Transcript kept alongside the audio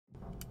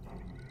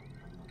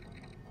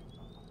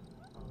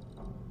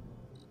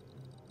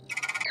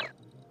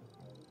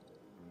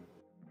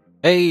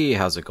Hey,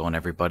 how's it going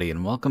everybody,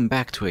 and welcome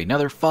back to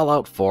another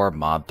Fallout 4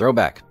 mod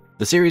throwback,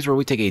 the series where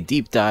we take a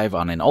deep dive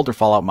on an older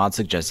Fallout mod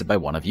suggested by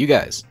one of you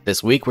guys.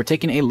 This week we're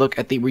taking a look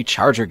at the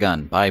Recharger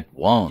Gun by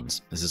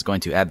Wones. This is going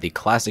to add the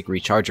classic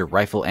Recharger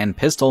rifle and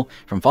pistol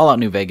from Fallout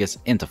New Vegas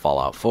into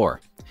Fallout 4.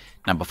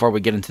 Now before we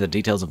get into the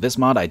details of this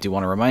mod, I do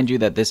want to remind you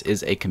that this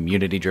is a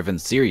community-driven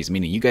series,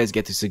 meaning you guys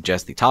get to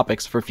suggest the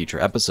topics for future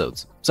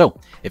episodes. So,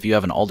 if you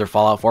have an older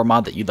Fallout 4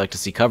 mod that you'd like to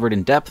see covered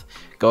in depth,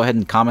 go ahead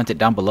and comment it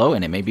down below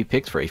and it may be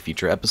picked for a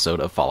future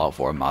episode of Fallout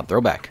 4 mod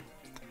throwback.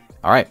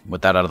 Alright,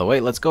 with that out of the way,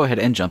 let's go ahead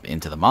and jump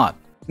into the mod.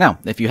 Now,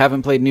 if you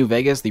haven't played New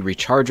Vegas, the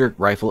Recharger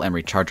rifle and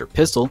Recharger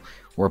pistol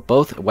were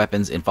both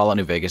weapons in Fallout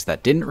New Vegas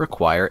that didn't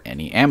require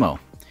any ammo.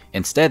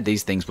 Instead,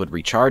 these things would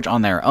recharge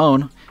on their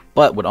own,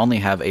 but would only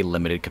have a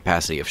limited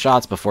capacity of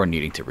shots before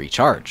needing to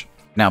recharge.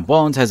 Now,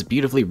 Bones has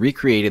beautifully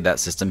recreated that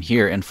system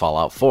here in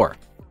Fallout 4.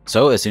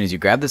 So, as soon as you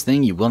grab this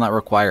thing, you will not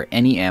require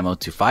any ammo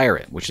to fire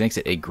it, which makes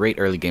it a great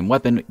early game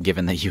weapon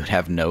given that you would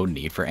have no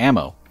need for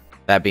ammo.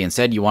 That being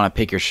said, you want to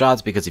pick your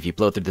shots because if you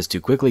blow through this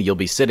too quickly, you'll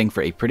be sitting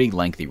for a pretty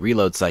lengthy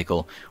reload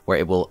cycle where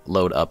it will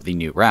load up the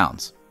new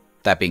rounds.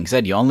 That being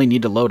said, you only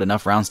need to load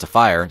enough rounds to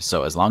fire,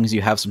 so as long as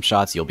you have some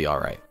shots, you'll be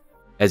alright.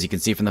 As you can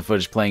see from the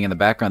footage playing in the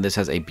background, this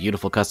has a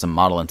beautiful custom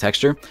model and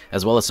texture,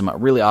 as well as some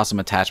really awesome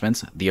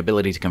attachments, the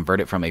ability to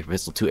convert it from a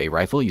pistol to a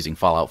rifle using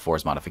Fallout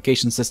 4's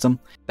modification system.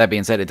 That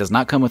being said, it does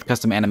not come with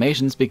custom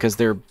animations because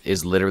there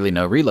is literally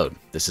no reload.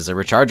 This is a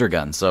recharger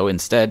gun, so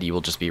instead you will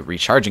just be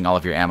recharging all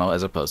of your ammo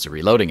as opposed to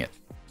reloading it.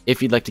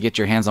 If you'd like to get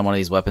your hands on one of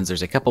these weapons,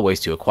 there's a couple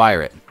ways to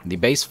acquire it. The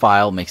base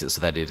file makes it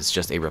so that it is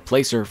just a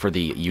replacer for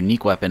the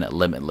unique weapon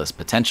Limitless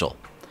Potential.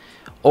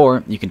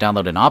 Or you can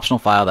download an optional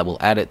file that will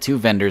add it to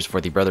vendors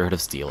for the Brotherhood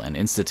of Steel and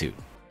Institute.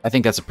 I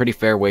think that's a pretty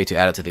fair way to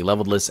add it to the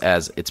leveled list,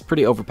 as it's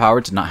pretty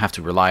overpowered to not have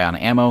to rely on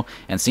ammo,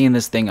 and seeing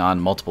this thing on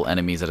multiple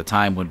enemies at a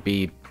time would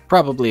be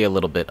probably a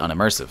little bit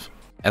unimmersive.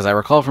 As I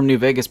recall from New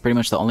Vegas, pretty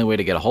much the only way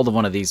to get a hold of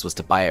one of these was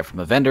to buy it from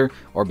a vendor,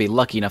 or be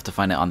lucky enough to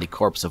find it on the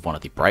corpse of one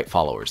of the Bright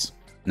followers.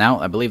 Now,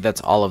 I believe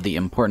that's all of the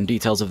important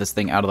details of this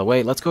thing out of the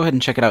way. Let's go ahead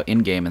and check it out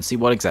in-game and see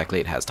what exactly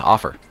it has to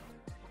offer.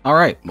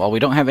 Alright, while we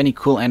don't have any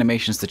cool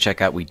animations to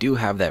check out, we do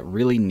have that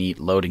really neat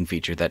loading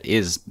feature that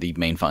is the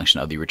main function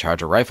of the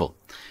Recharger rifle.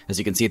 As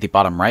you can see at the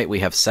bottom right, we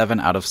have 7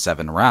 out of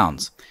 7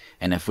 rounds.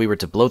 And if we were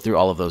to blow through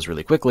all of those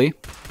really quickly,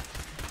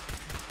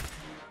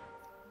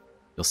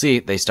 you'll see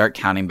they start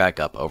counting back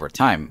up over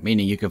time,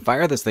 meaning you can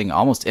fire this thing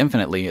almost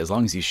infinitely as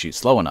long as you shoot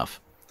slow enough.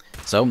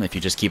 So, if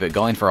you just keep it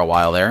going for a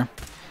while there,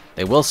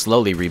 they will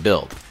slowly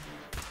rebuild.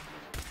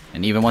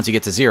 And even once you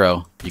get to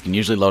 0, you can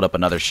usually load up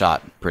another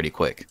shot pretty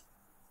quick.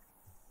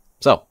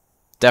 So,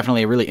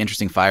 definitely a really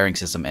interesting firing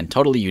system and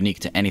totally unique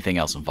to anything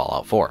else in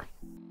Fallout 4.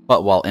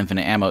 But while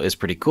infinite ammo is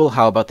pretty cool,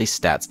 how about the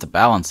stats to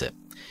balance it?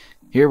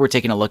 Here we're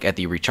taking a look at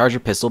the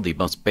Recharger pistol, the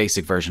most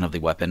basic version of the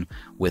weapon,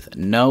 with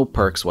no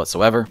perks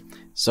whatsoever.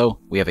 So,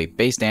 we have a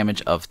base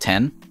damage of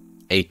 10,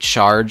 a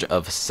charge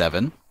of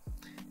 7,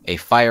 a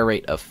fire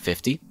rate of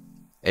 50,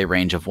 a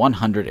range of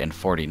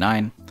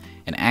 149,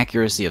 an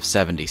accuracy of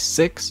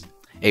 76,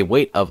 a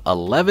weight of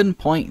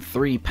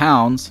 11.3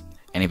 pounds,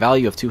 and a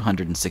value of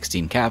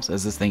 216 caps,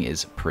 as this thing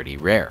is pretty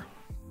rare.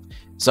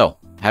 So,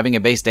 having a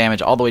base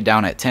damage all the way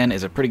down at 10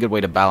 is a pretty good way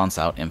to balance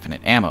out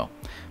infinite ammo.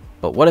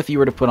 But what if you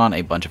were to put on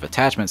a bunch of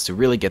attachments to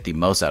really get the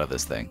most out of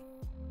this thing?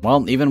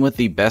 Well, even with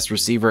the best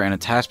receiver and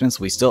attachments,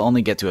 we still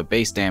only get to a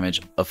base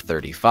damage of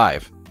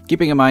 35.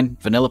 Keeping in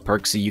mind, vanilla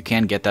perks, so you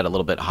can get that a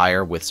little bit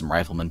higher with some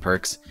rifleman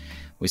perks.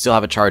 We still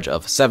have a charge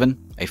of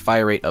 7, a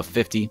fire rate of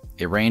 50,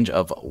 a range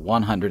of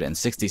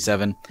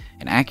 167,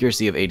 an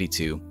accuracy of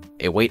 82,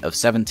 a weight of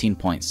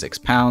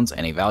 17.6 pounds,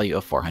 and a value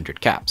of 400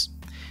 caps.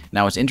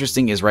 Now what's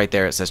interesting is right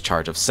there it says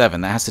charge of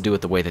 7. That has to do with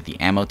the way that the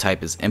ammo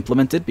type is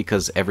implemented,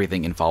 because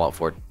everything in Fallout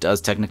 4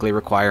 does technically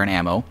require an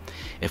ammo.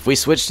 If we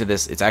switch to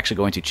this, it's actually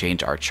going to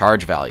change our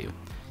charge value.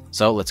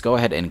 So let's go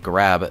ahead and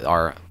grab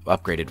our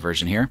upgraded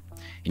version here,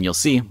 and you'll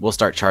see we'll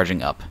start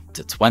charging up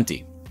to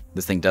 20.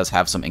 This thing does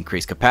have some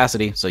increased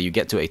capacity, so you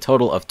get to a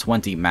total of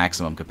 20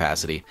 maximum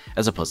capacity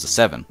as opposed to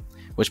 7,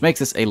 which makes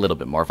this a little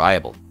bit more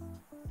viable.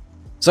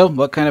 So,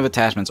 what kind of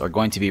attachments are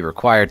going to be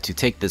required to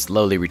take this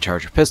lowly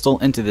recharger pistol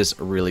into this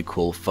really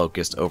cool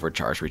focused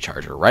overcharged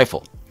recharger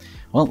rifle?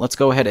 Well, let's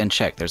go ahead and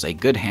check. There's a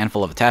good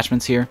handful of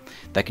attachments here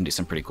that can do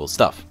some pretty cool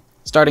stuff.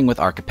 Starting with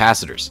our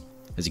capacitors.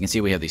 As you can see,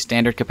 we have the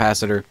standard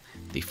capacitor,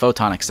 the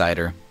photon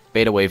exciter,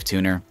 beta wave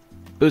tuner,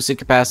 boosted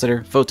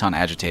capacitor, photon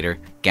agitator,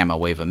 gamma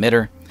wave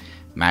emitter,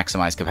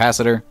 maximized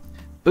capacitor,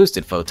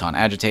 boosted photon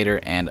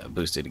agitator, and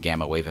boosted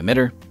gamma wave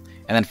emitter.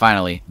 And then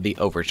finally, the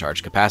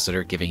overcharged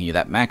capacitor, giving you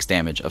that max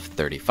damage of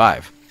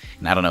 35.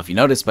 And I don't know if you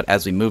noticed, but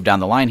as we move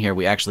down the line here,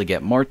 we actually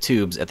get more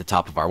tubes at the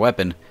top of our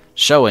weapon,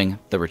 showing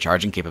the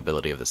recharging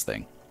capability of this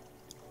thing.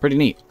 Pretty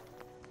neat.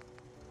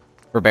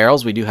 For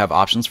barrels, we do have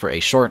options for a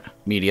short,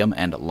 medium,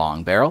 and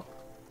long barrel.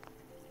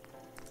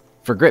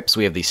 For grips,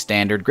 we have the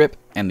standard grip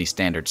and the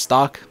standard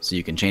stock, so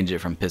you can change it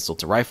from pistol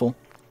to rifle.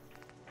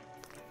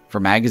 For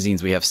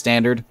magazines, we have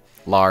standard,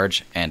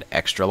 large, and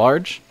extra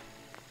large.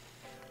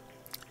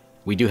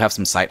 We do have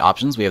some sight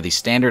options. We have the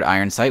standard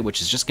iron sight,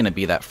 which is just going to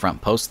be that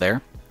front post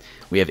there.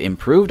 We have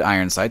improved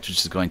iron sights, which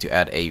is going to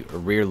add a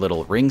rear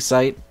little ring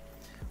sight.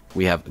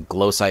 We have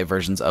glow sight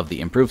versions of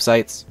the improved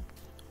sights.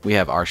 We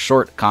have our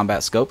short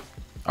combat scope,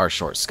 our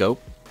short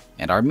scope,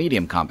 and our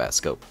medium combat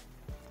scope.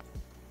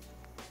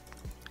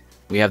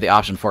 We have the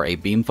option for a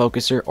beam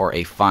focuser or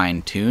a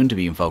fine-tuned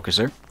beam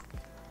focuser.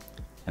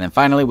 And then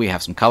finally, we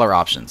have some color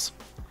options.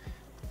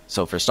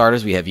 So for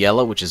starters, we have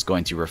yellow, which is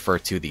going to refer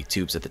to the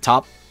tubes at the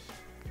top.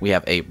 We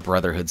have a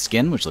Brotherhood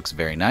skin, which looks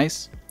very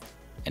nice.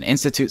 An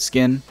Institute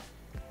skin.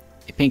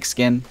 A pink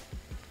skin.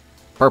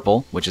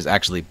 Purple, which is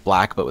actually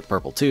black but with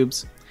purple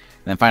tubes.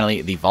 And then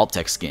finally, the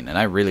Vault-Tec skin, and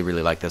I really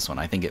like this one.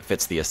 I think it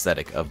fits the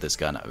aesthetic of this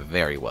gun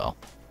very well.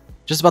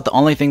 Just about the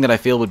only thing that I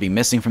feel would be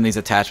missing from these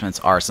attachments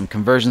are some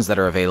conversions that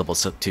are available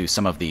to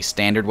some of the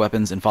standard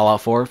weapons in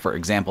Fallout 4. For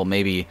example,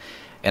 maybe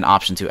an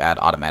option to add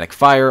automatic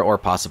fire, or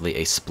possibly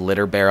a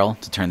splitter barrel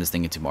to turn this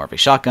thing into more of a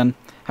shotgun.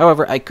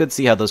 However, I could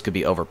see how those could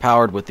be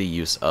overpowered with the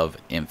use of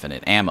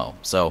infinite ammo,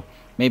 so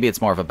maybe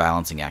it's more of a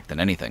balancing act than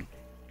anything.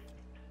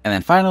 And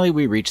then finally,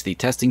 we reach the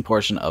testing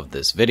portion of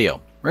this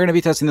video. We're going to be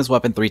testing this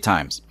weapon 3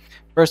 times.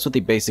 First with the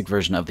basic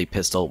version of the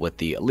pistol with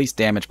the least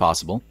damage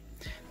possible.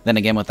 Then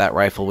again with that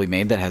rifle we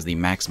made that has the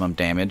maximum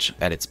damage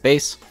at its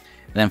base.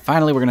 And then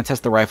finally we're going to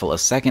test the rifle a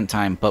second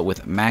time, but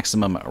with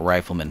maximum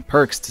rifleman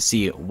perks to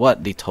see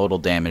what the total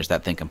damage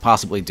that thing can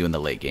possibly do in the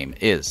late game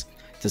is.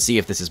 To see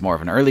if this is more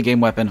of an early game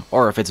weapon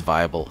or if it's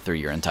viable through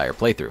your entire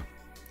playthrough.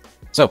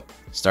 So,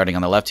 starting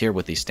on the left here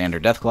with the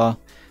standard Deathclaw,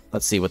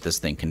 let's see what this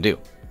thing can do.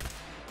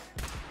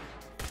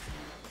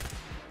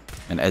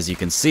 And as you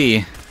can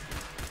see,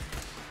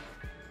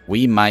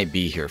 we might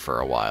be here for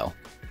a while.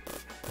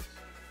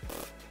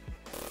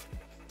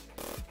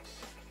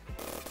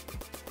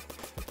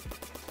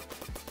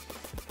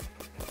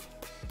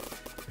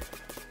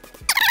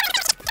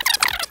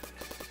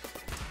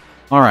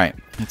 Alright,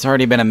 it's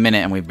already been a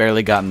minute and we've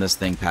barely gotten this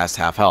thing past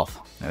half health.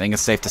 I think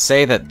it's safe to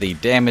say that the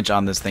damage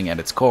on this thing at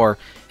its core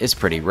is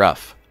pretty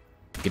rough.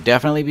 It could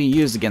definitely be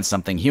used against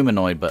something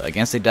humanoid, but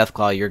against a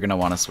Deathclaw you're going to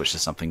want to switch to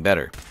something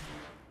better.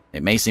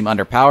 It may seem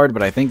underpowered,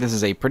 but I think this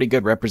is a pretty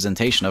good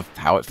representation of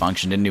how it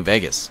functioned in New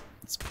Vegas.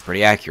 It's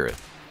pretty accurate.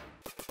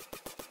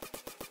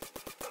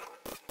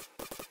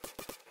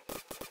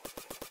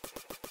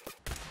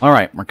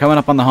 Alright, we're coming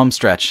up on the home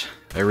stretch.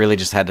 I really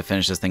just had to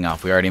finish this thing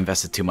off. We already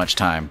invested too much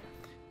time.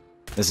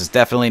 This is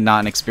definitely not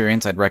an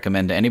experience I'd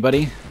recommend to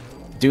anybody.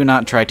 Do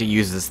not try to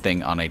use this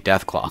thing on a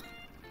Deathclaw.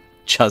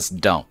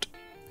 Just don't.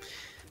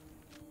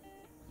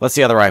 Let's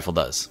see how the rifle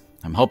does.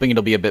 I'm hoping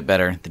it'll be a bit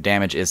better. The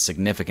damage is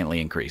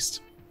significantly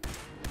increased,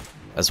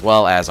 as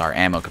well as our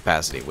ammo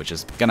capacity, which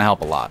is going to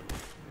help a lot.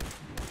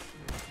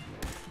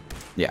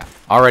 Yeah,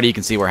 already you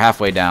can see we're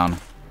halfway down,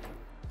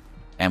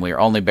 and we are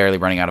only barely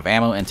running out of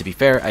ammo, and to be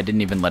fair, I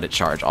didn't even let it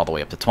charge all the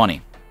way up to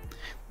 20.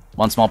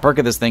 One small perk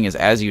of this thing is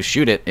as you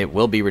shoot it, it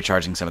will be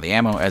recharging some of the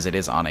ammo as it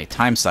is on a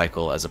time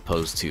cycle as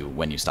opposed to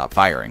when you stop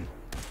firing.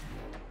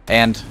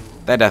 And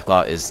that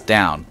Deathclaw is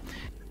down.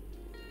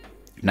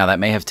 Now that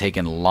may have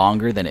taken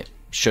longer than it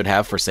should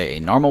have for, say, a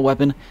normal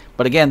weapon,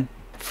 but again,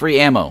 free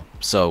ammo,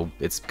 so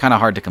it's kind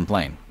of hard to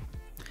complain.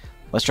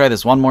 Let's try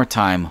this one more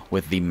time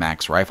with the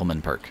Max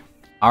Rifleman perk.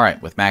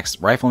 Alright, with Max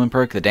Rifleman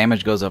perk, the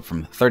damage goes up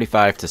from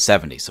 35 to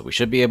 70, so we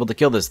should be able to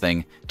kill this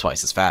thing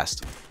twice as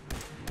fast.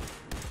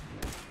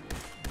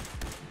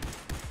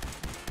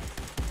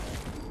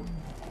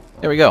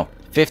 There we go.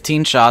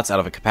 15 shots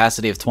out of a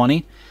capacity of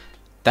 20.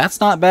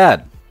 That's not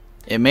bad.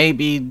 It may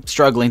be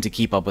struggling to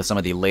keep up with some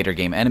of the later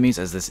game enemies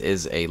as this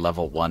is a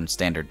level 1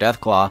 standard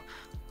Deathclaw,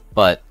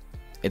 but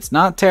it's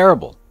not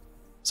terrible.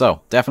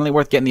 So, definitely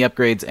worth getting the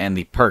upgrades and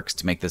the perks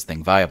to make this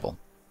thing viable.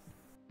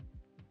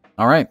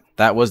 Alright,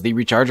 that was the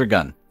Recharger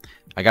gun.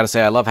 I gotta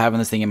say, I love having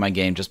this thing in my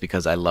game just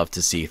because I love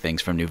to see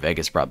things from New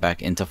Vegas brought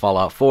back into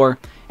Fallout 4,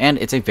 and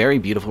it's a very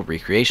beautiful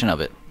recreation of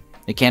it.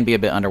 It can be a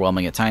bit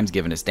underwhelming at times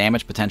given its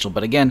damage potential,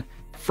 but again,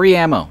 free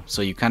ammo,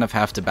 so you kind of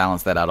have to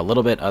balance that out a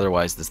little bit,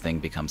 otherwise this thing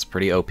becomes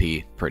pretty OP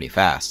pretty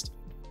fast.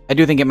 I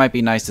do think it might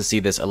be nice to see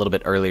this a little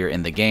bit earlier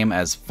in the game,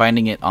 as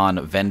finding it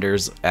on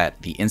vendors at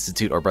the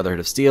Institute or Brotherhood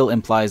of Steel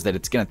implies that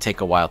it's going to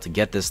take a while to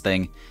get this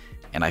thing,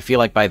 and I feel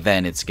like by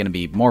then it's going to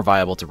be more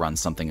viable to run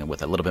something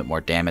with a little bit more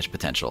damage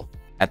potential.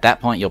 At that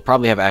point, you'll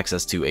probably have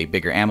access to a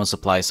bigger ammo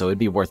supply, so it'd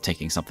be worth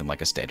taking something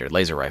like a standard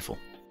laser rifle.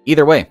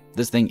 Either way,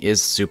 this thing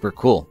is super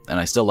cool, and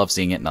I still love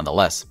seeing it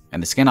nonetheless,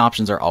 and the skin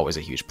options are always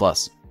a huge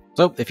plus.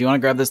 So, if you want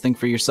to grab this thing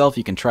for yourself,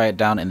 you can try it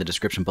down in the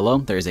description below.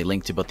 There is a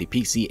link to both the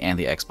PC and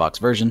the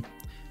Xbox version.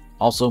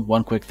 Also,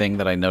 one quick thing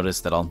that I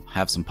noticed that I'll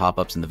have some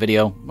pop-ups in the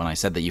video, when I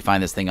said that you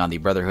find this thing on the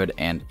Brotherhood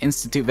and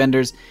Institute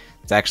vendors,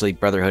 it's actually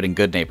Brotherhood and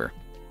Good Neighbor.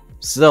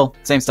 Still,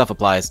 same stuff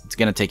applies. It's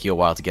going to take you a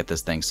while to get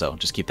this thing, so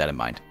just keep that in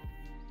mind.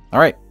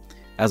 Alright,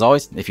 as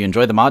always, if you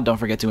enjoyed the mod, don't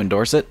forget to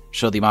endorse it,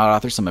 show the mod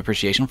authors some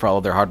appreciation for all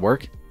of their hard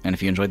work, and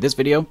if you enjoyed this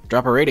video,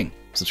 drop a rating.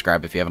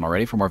 Subscribe if you haven't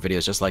already for more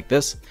videos just like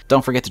this.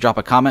 Don't forget to drop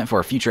a comment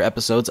for future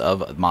episodes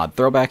of Mod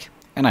Throwback,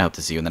 and I hope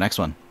to see you in the next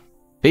one.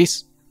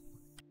 Peace!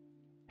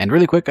 And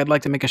really quick, I'd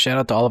like to make a shout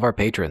out to all of our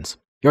patrons.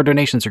 Your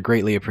donations are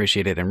greatly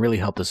appreciated and really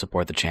help to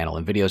support the channel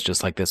and videos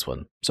just like this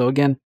one. So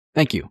again,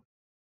 thank you.